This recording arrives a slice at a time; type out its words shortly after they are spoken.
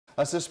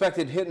A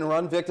suspected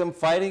hit-and-run victim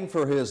fighting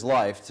for his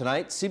life.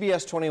 Tonight,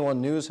 CBS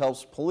 21 News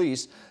helps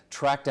police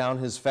track down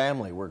his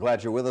family. We're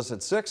glad you're with us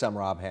at 6. I'm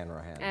Rob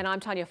Hanrahan. And I'm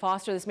Tanya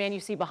Foster. This man you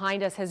see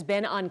behind us has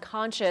been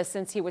unconscious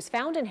since he was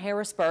found in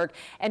Harrisburg,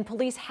 and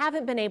police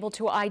haven't been able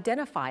to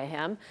identify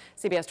him.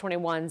 CBS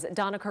 21's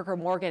Donna Kirker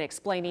Morgan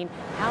explaining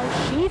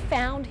how she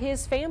found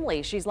his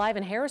family. She's live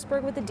in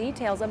Harrisburg with the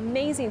details.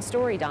 Amazing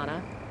story,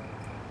 Donna.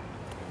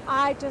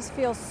 I just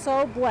feel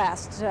so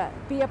blessed to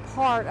be a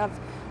part of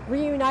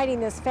reuniting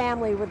this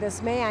family with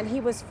this man. He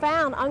was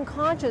found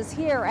unconscious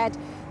here at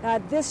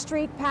this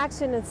street,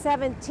 Paxton and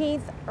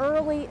 17th,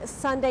 early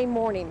Sunday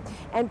morning.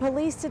 And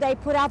police today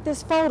put out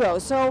this photo,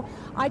 so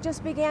I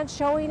just began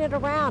showing it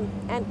around.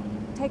 And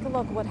take a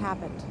look at what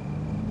happened.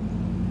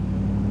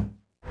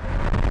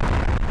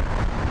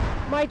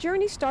 My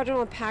journey started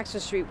on Paxton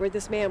Street, where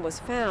this man was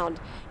found,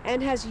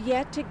 and has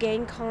yet to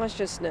gain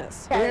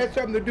consciousness. It had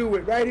something to do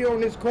with right here on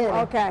this corner.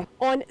 Okay.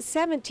 On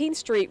 17th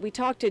Street, we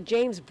talked to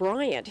James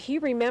Bryant. He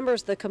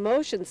remembers the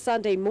commotion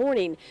Sunday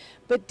morning,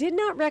 but did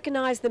not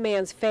recognize the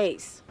man's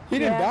face. He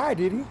didn't die,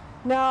 did he?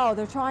 No,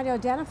 they're trying to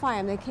identify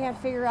him. They can't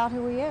figure out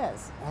who he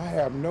is. I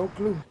have no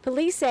clue.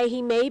 Police say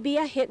he may be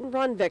a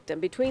hit-and-run victim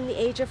between the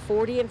age of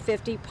 40 and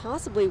 50,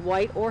 possibly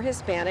white or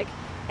Hispanic,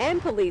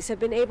 and police have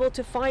been able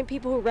to find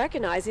people who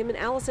recognize him in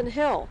Allison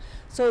Hill.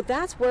 So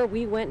that's where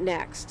we went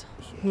next.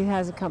 He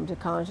hasn't come to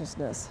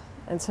consciousness,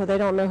 and so they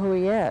don't know who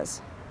he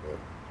is.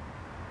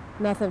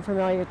 Nothing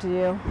familiar to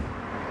you?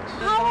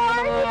 How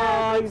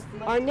are you?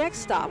 Our next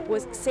stop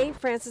was St.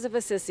 Francis of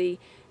Assisi,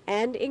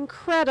 and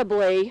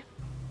incredibly,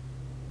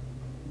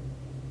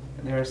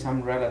 there are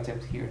some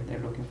relatives here. They're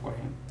looking for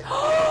him.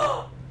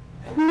 no!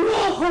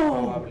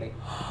 Probably.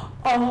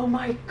 Oh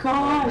my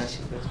gosh!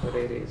 That's what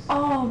it is.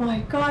 Oh my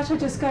gosh! I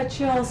just got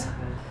chills.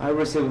 I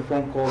received a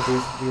phone call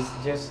this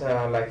just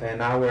like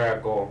an hour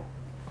ago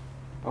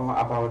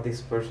about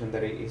this person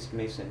that is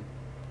missing,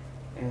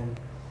 and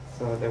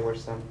so there were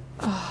some.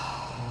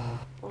 Oh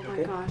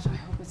my gosh! I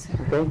hope it's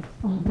him. Okay.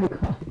 Oh my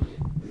god!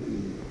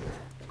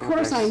 Of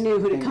course, I knew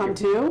who to come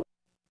to.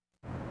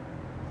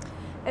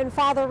 And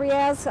Father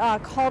Riaz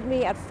called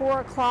me at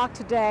 4 o'clock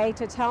today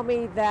to tell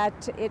me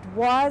that it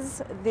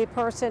was the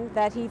person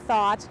that he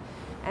thought,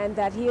 and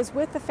that he is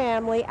with the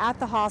family at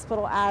the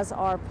hospital, as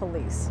are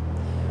police.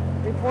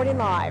 Reporting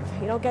live.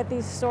 You don't get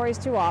these stories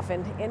too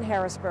often in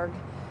Harrisburg.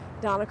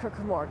 Donna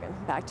Kirker Morgan,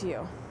 back to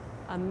you.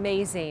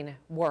 Amazing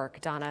work,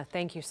 Donna.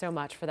 Thank you so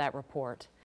much for that report.